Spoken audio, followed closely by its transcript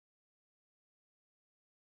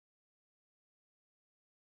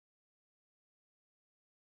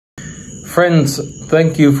Friends,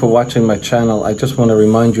 thank you for watching my channel. I just want to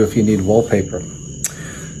remind you, if you need wallpaper,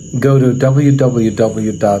 go to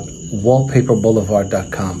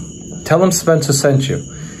www.wallpaperboulevard.com. Tell them Spencer sent you.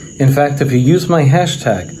 In fact, if you use my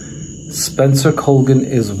hashtag, Spencer Colgan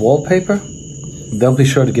is wallpaper, they'll be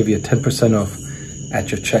sure to give you 10% off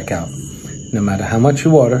at your checkout. No matter how much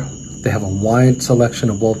you order, they have a wide selection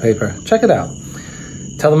of wallpaper. Check it out.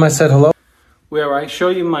 Tell them I said hello. Where I show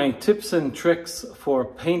you my tips and tricks for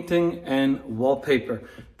painting and wallpaper.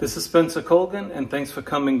 This is Spencer Colgan, and thanks for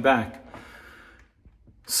coming back.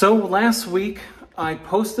 So last week, I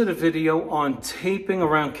posted a video on taping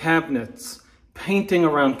around cabinets, painting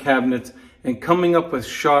around cabinets, and coming up with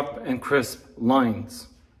sharp and crisp lines.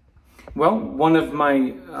 Well, one of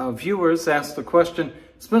my viewers asked the question,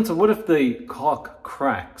 Spencer, what if the caulk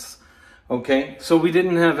cracks? Okay, so we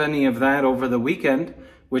didn't have any of that over the weekend,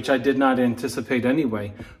 which I did not anticipate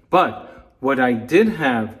anyway. But what I did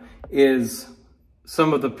have is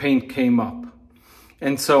some of the paint came up.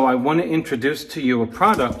 And so I want to introduce to you a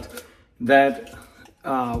product that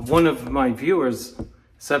one of my viewers,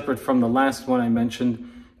 separate from the last one I mentioned,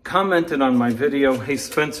 commented on my video, hey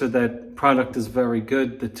Spencer, that product is very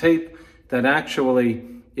good. The tape that actually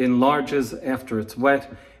enlarges after it's wet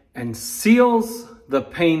and seals the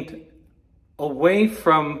paint away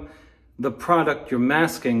from the product you're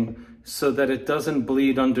masking so that it doesn't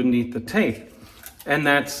bleed underneath the tape. And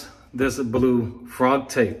that's this blue frog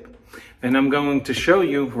tape. And I'm going to show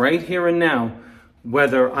you right here and now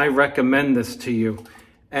whether I recommend this to you.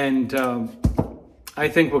 And I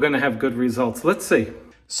think we're going to have good results. Let's see.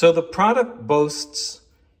 So the product boasts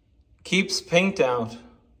keeps paint out,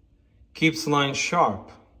 keeps lines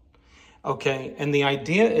sharp. Okay, and the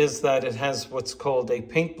idea is that it has what's called a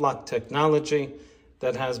paint block technology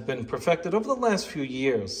that has been perfected over the last few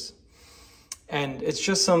years. And it's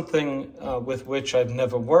just something with which I've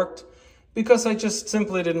never worked because I just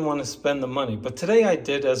simply didn't want to spend the money. But today I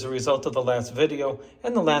did, as a result of the last video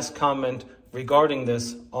and the last comment regarding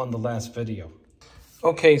this on the last video.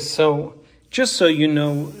 Okay, so just so you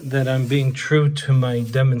know that I'm being true to my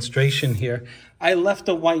demonstration here, I left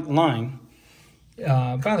a white line,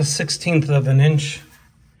 about a 1/16 of an inch,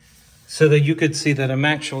 so that you could see that I'm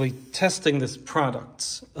actually testing this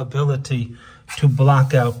product's ability to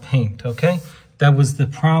block out paint, okay? That was the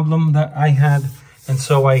problem that I had, and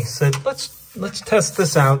so I said, let's test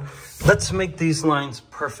this out. Let's make these lines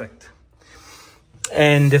perfect.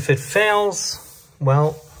 And if it fails,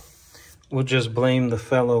 well, we'll just blame the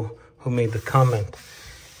fellow who made the comment.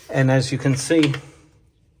 And as you can see,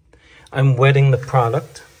 I'm wetting the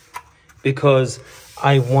product because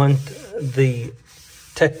I want the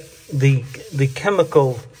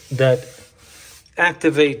chemical that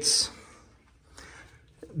activates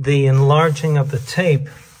the enlarging of the tape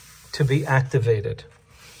to be activated.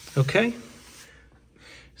 Okay?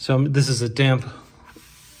 So this is a damp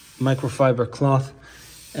microfiber cloth,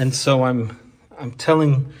 and so I'm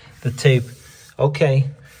telling the tape, okay,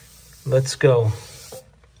 let's go.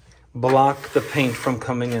 Block the paint from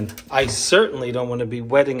coming in. I certainly don't want to be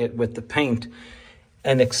wetting it with the paint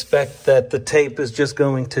and expect that the tape is just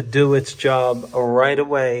going to do its job right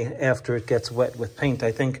away after it gets wet with paint.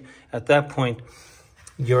 I think at that point,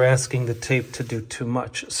 you're asking the tape to do too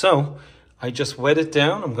much. So I just wet it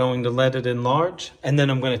down. I'm going to let it enlarge, and then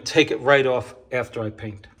I'm going to take it right off after I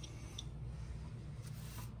paint.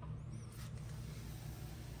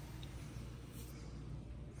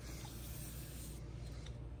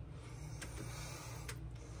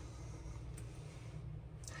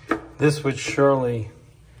 This would surely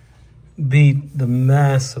be the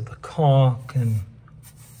mess of the caulk and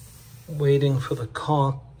waiting for the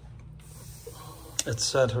caulk,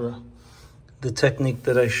 etc. The technique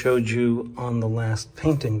that I showed you on the last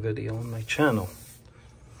painting video on my channel.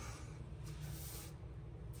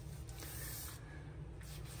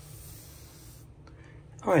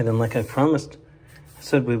 All right, and like I promised, I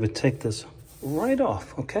said we would take this right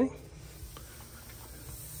off, okay?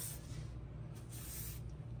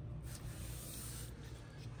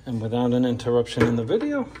 And without an interruption in the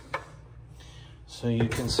video, so you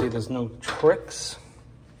can see there's no tricks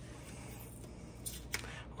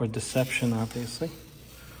or deception, obviously.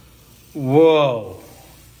 Whoa.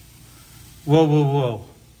 Whoa, whoa, whoa.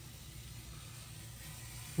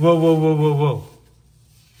 Whoa, whoa, whoa, whoa, whoa.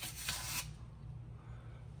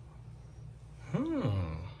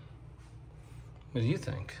 What do you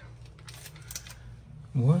think?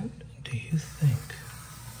 What do you think?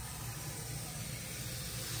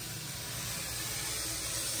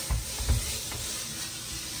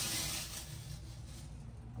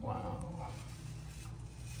 Wow.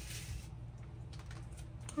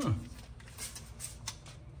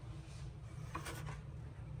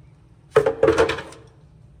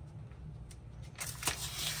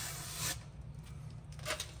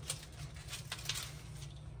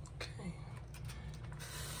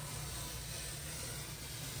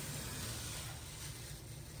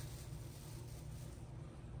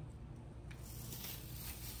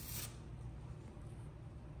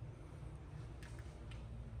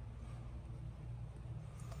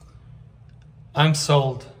 I'm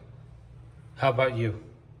sold. How about you?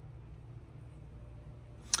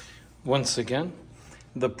 Once again,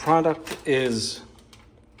 the product is,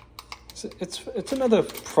 it's another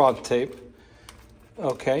frog tape,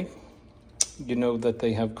 okay? You know that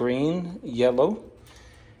they have green, yellow,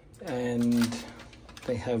 and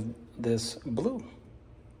they have this blue.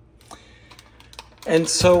 And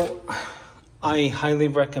so I highly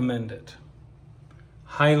recommend it.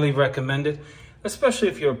 Highly recommend it, especially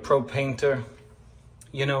if you're a pro painter.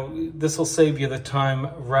 You know, this will save you the time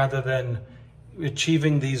rather than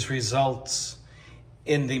achieving these results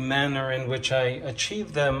in the manner in which I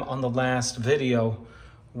achieved them on the last video,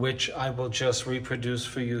 which I will just reproduce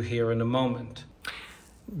for you here in a moment.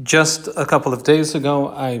 Just a couple of days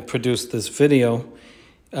ago, I produced this video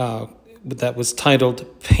that was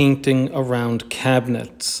titled Painting Around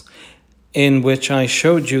Cabinets, in which I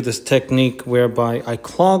showed you this technique whereby I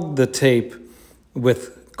clogged the tape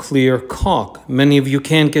with clear caulk. Many of you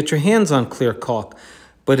can't get your hands on clear caulk,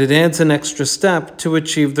 but it adds an extra step to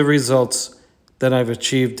achieve the results that I've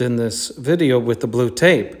achieved in this video with the blue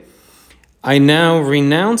tape. I now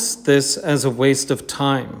renounce this as a waste of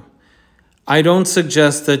time. I don't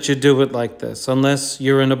suggest that you do it like this unless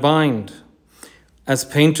you're in a bind. As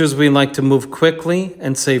painters, we like to move quickly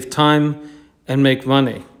and save time and make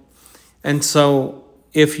money. And so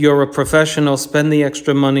if you're a professional, spend the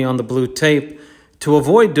extra money on the blue tape to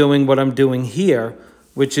avoid doing what I'm doing here,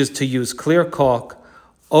 which is to use clear caulk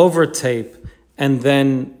over tape and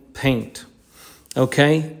then paint.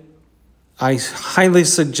 Okay? I highly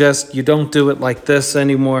suggest you don't do it like this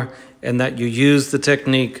anymore and that you use the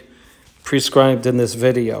technique prescribed in this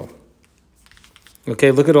video.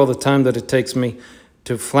 Okay, look at all the time that it takes me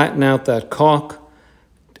to flatten out that caulk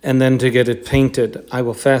and then to get it painted. I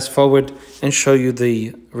will fast forward and show you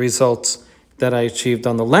the results that I achieved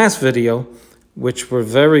on the last video, which were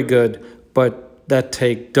very good, but that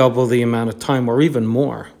take double the amount of time or even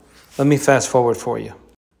more. Let me fast forward for you.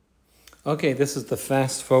 Okay, this is the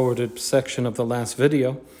fast forwarded section of the last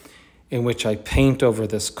video in which I paint over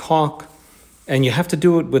this caulk. And you have to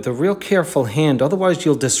do it with a real careful hand, otherwise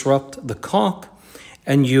you'll disrupt the caulk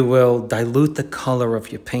and you will dilute the color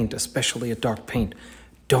of your paint, especially a dark paint.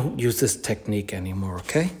 Don't use this technique anymore,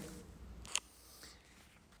 okay?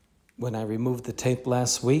 When I removed the tape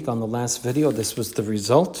last week on the last video, this was the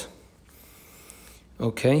result.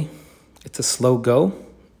 Okay, it's a slow go,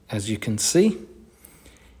 as you can see.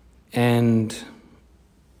 And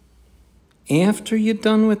after you're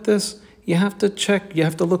done with this, you have to check, you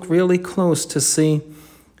have to look really close to see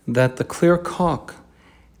that the clear caulk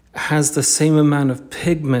has the same amount of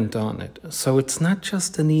pigment on it. So it's not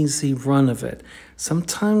just an easy run of it.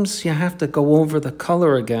 Sometimes you have to go over the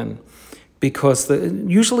color again because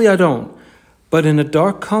usually I don't. But in a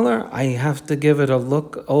dark color, I have to give it a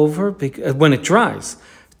look over when it dries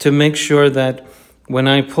to make sure that when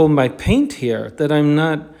I pull my paint here, that I'm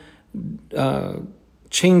not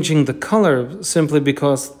changing the color simply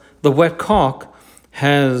because the wet caulk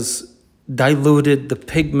has diluted the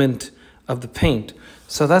pigment of the paint.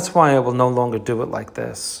 So that's why I will no longer do it like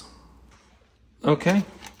this. Okay,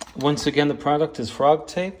 once again, the product is frog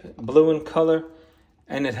tape, blue in color,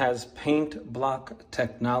 and it has paint block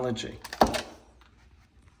technology.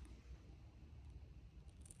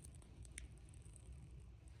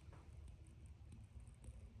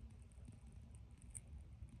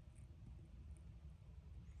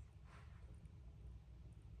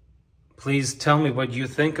 Please tell me what you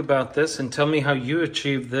think about this and tell me how you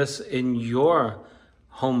achieve this in your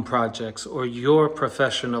home projects or your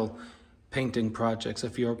professional painting projects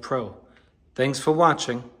if you're a pro. Thanks for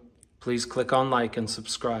watching. Please click on like and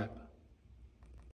subscribe.